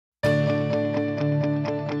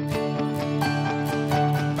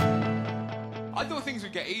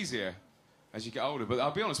easier as you get older. But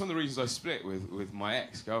I'll be honest, one of the reasons I split with my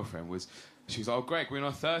ex-girlfriend was she was like, oh, Greg, we're in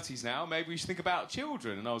our 30s now, maybe we should think about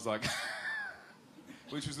children. And I was like...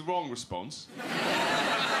 which was the wrong response.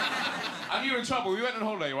 And you were in trouble. We went on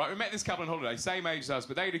holiday, right? We met this couple on holiday, same age as us,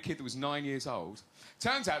 but they had a kid that was 9 years old.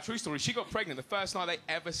 Turns out, true story, she got pregnant the first night they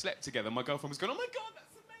ever slept together. My girlfriend was going, oh my God,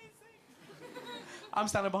 that's amazing. I'm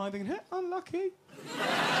standing behind thinking, unlucky.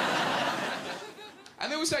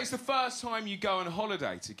 And they will say it's the first time you go on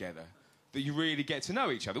holiday together that you really get to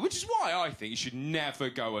know each other, which is why I think you should never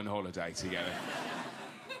go on holiday together.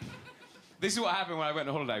 This is what happened when I went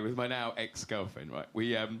on holiday with my now ex-girlfriend, right?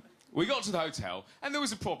 We got to the hotel, and there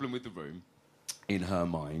was a problem with the room, in her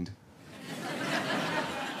mind.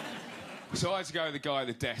 So I had to go to the guy at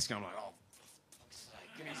the desk, and I'm like, oh, for fuck's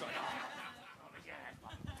sake. And he's like, oh yeah, for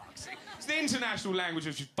fuck's sake. It's the international language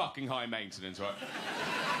of just fucking high maintenance, right?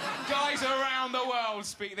 Guys around the world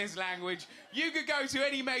speak this language. You could go to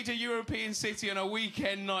any major European city on a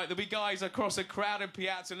weekend night. There'll be guys across a crowded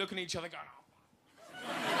piazza looking at each other going, oh.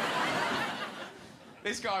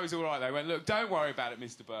 This guy was all right, though. He went, look, don't worry about it,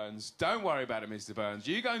 Mr. Burns. Don't worry about it, Mr. Burns.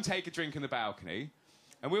 You go and take a drink in the balcony,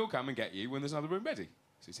 and we'll come and get you when there's another room ready.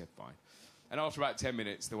 So he said, fine. And after about 10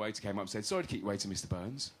 minutes, the waiter came up and said, sorry to keep you waiting, Mr.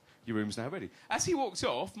 Burns. Your room's now ready. As he walked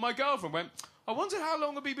off, my girlfriend went, I wonder how long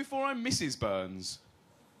it'll be before I'm Mrs. Burns.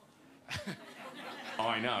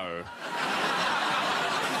 I know.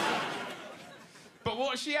 But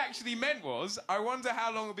what she actually meant was, I wonder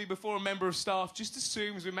how long it'll be before a member of staff just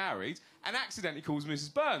assumes we're married and accidentally calls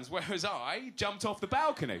Mrs. Burns, whereas I jumped off the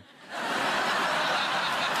balcony.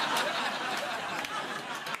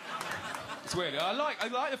 It's weird. I like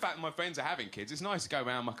the fact that my friends are having kids. It's nice to go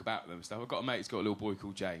around and muck about with them and stuff. I've got a mate who's got a little boy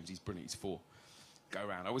called James. He's brilliant. He's 4. Go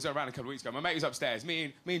around. I was around a couple of weeks ago. My mate was upstairs.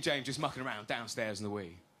 Me and James just mucking around downstairs in the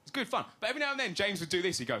wee. It's good fun. But every now and then, James would do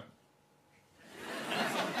this. He'd go...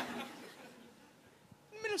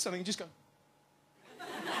 of something and just go...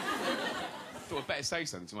 Thought I'd better say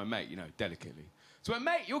something to my mate, you know, delicately. So I went,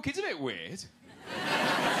 mate, your kid's a bit weird.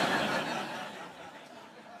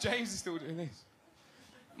 James is still doing this.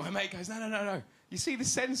 My mate goes, no. You see the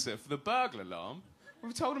sensor for the burglar alarm?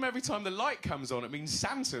 We've told him every time the light comes on, it means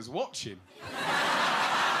Santa's watching.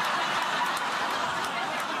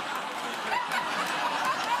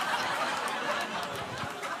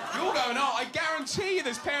 You're going, oh, I guarantee you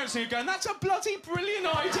there's parents who are going, that's a bloody brilliant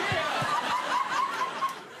idea.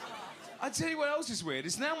 I tell you what else is weird,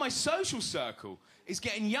 is now my social circle is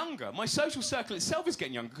getting younger. My social circle itself is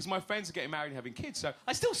getting younger because my friends are getting married and having kids. So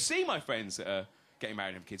I still see my friends that are getting married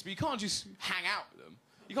and having kids, but you can't just hang out with them.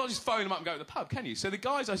 You can't just phone them up and go to the pub, can you? So the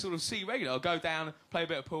guys I sort of see regularly, I'll go down, play a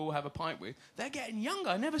bit of pool, have a pint with, they're getting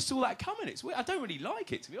younger. I never saw that coming. It's weird. I don't really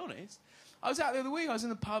like it, to be honest. I was out the other week, I was in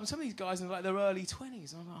the pub, and some of these guys in like their early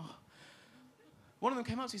 20s. And I'm like, oh. One of them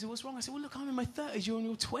came up to me and said, what's wrong? I said, well, look, I'm in my 30s, you're in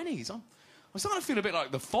your 20s. I'm starting to feel a bit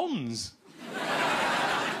like the Fonz.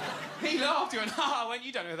 He laughed, he went, I went,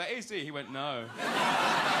 you don't know who that is, do you? He went, no.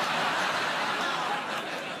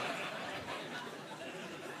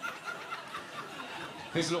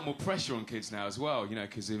 There's a lot more pressure on kids now as well, you know,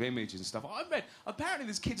 because of image and stuff. I read, apparently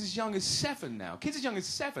there's kids as young as 7 now. Kids as young as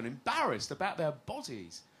 7 embarrassed about their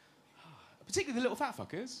bodies. Particularly the little fat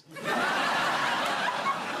fuckers.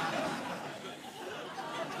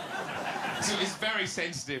 So it's very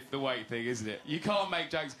sensitive, the weight thing, isn't it? You can't make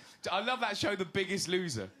jokes. I love that show, The Biggest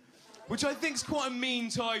Loser, which I think's quite a mean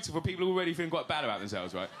title for people already feeling quite bad about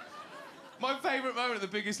themselves, right? My favourite moment of The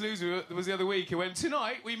Biggest Loser was the other week. He went,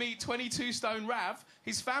 tonight we meet 22-stone Rav.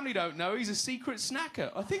 His family don't know he's a secret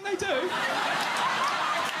snacker. I think they do.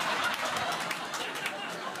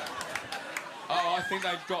 Oh, I think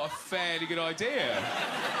they've got a fairly good idea.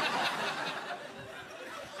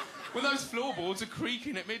 When those floorboards are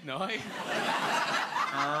creaking at midnight.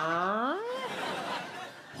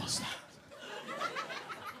 What's that?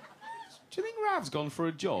 Do you think Rav's gone for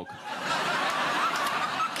a jog?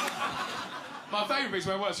 My favourite bit's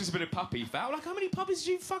when I watch just a bit of puppy fat. Like, how many puppies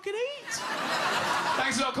did you fucking eat?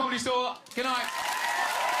 Thanks a lot, Comedy Store. Good night.